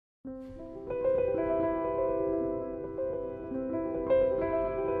The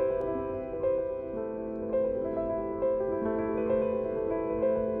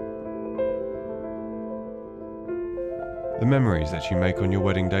memories that you make on your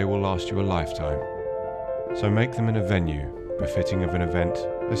wedding day will last you a lifetime, so make them in a venue befitting of an event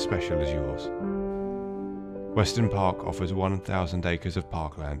as special as yours. Weston Park offers 1,000 acres of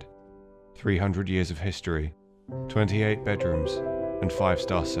parkland, 300 years of history, 28 bedrooms and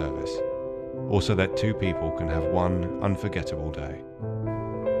 5-star service, also that 2 people can have one unforgettable day.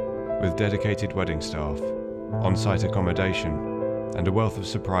 With dedicated wedding staff, on-site accommodation and a wealth of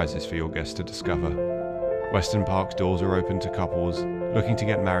surprises for your guests to discover, Weston Park's doors are open to couples looking to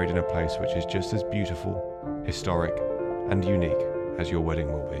get married in a place which is just as beautiful, historic, and unique as your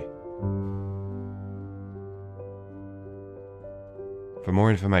wedding will be. For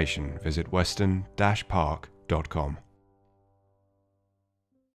more information, visit weston-park.com.